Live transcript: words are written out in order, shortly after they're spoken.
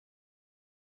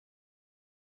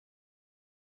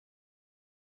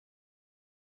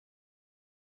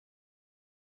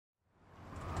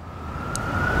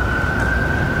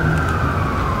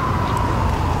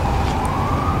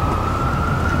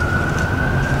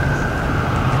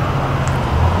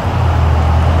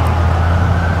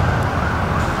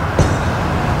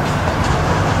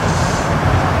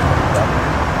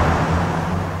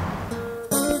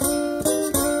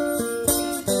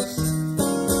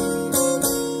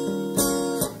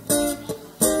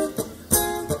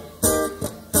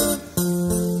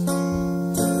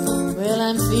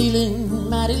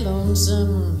mighty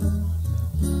lonesome,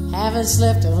 haven't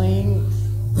slept a wink.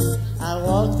 I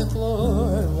walk the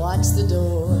floor and watch the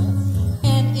door,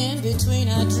 and in between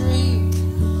I drink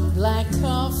black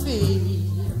coffee.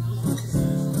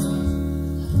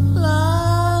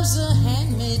 Love's a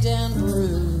hand-me-down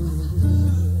brew.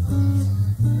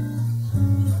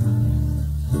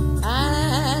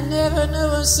 I never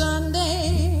knew a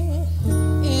Sunday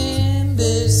in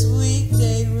this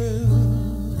weekday room.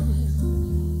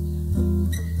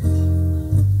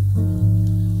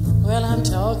 Well, I'm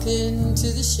talking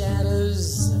to the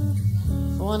shadows,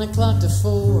 1 o'clock to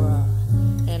 4,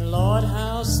 and Lord,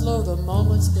 how slow the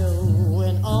moments go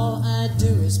when all I do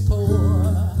is pour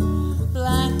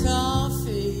black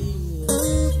coffee.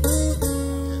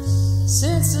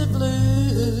 Since the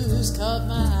blues caught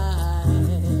my eye,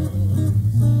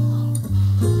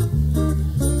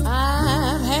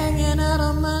 I'm hanging out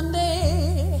on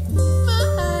Monday,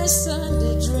 my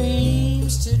Sunday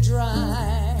dreams to dry.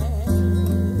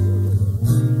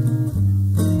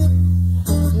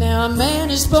 Now a man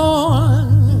is born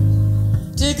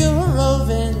to go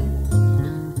roving,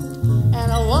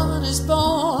 and a woman is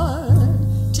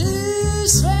born to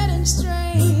sweat and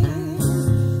strain,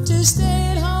 to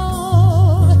stay at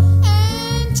home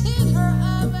and tend her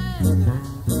oven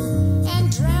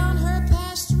and drown her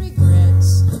past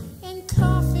regrets in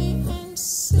coffee and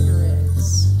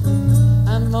cigarettes.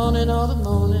 I'm moaning all the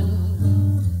morning,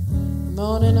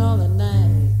 moaning all the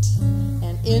night,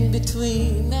 and in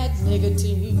between that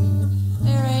nicotine,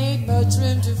 there ain't much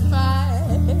room to fight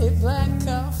black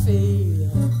coffee.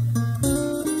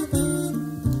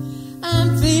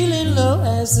 I'm feeling low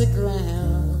as the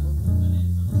ground.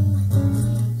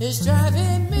 It's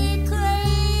driving me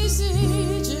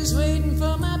crazy, just waiting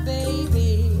for my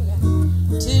baby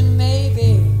to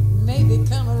maybe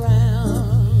come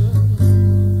around.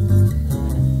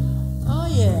 Oh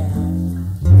yeah.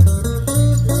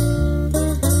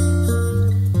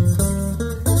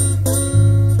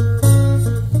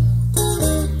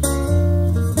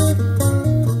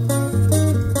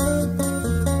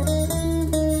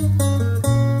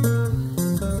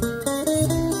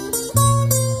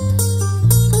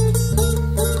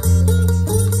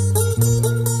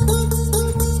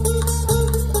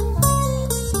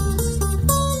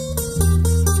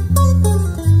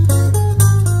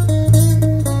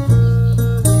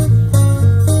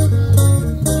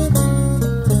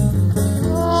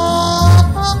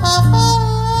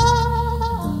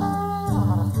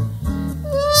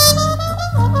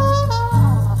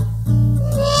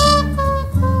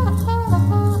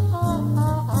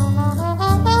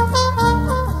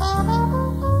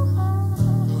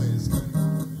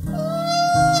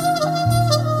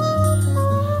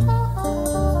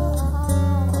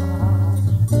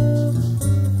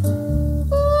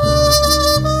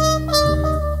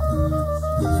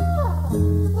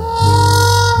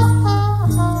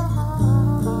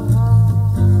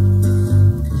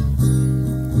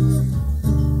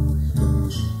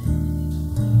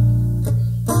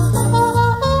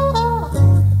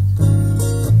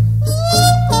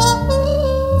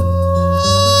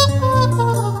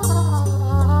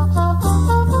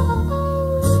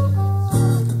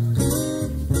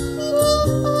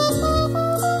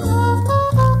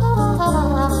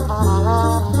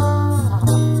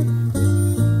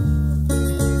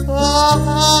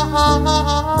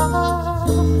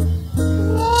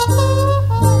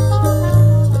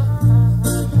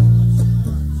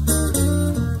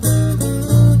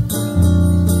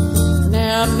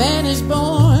 Now a man is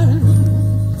born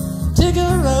to go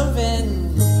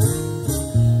roving,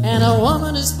 and a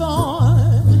woman is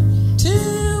born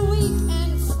to weep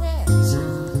and fret,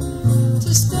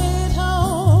 to stay at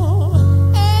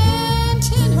home and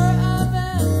tend her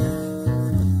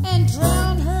oven and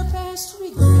drown her past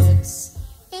regrets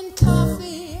in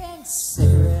coffee and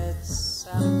cigarettes.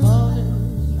 I'm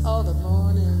moaning all the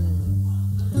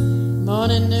morning,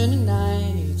 morning, noon, and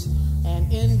night,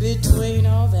 and in between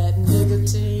all that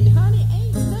nicotine, honey,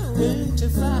 ain't no room to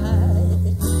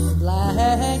find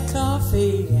black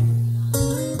coffee.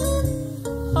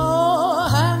 Oh,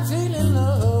 I'm feeling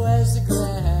low as the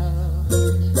ground.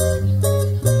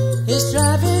 It's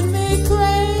driving me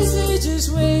crazy,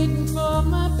 just waiting for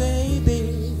my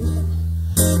baby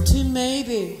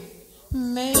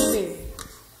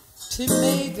to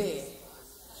maybe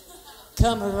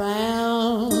come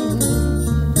around.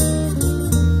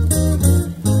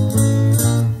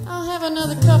 I'll have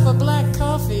another cup of black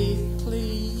coffee,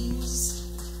 please.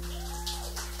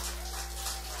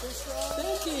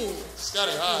 Thank you.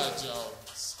 Scotty Hyde, y'all.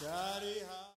 Scotty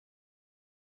Hyde.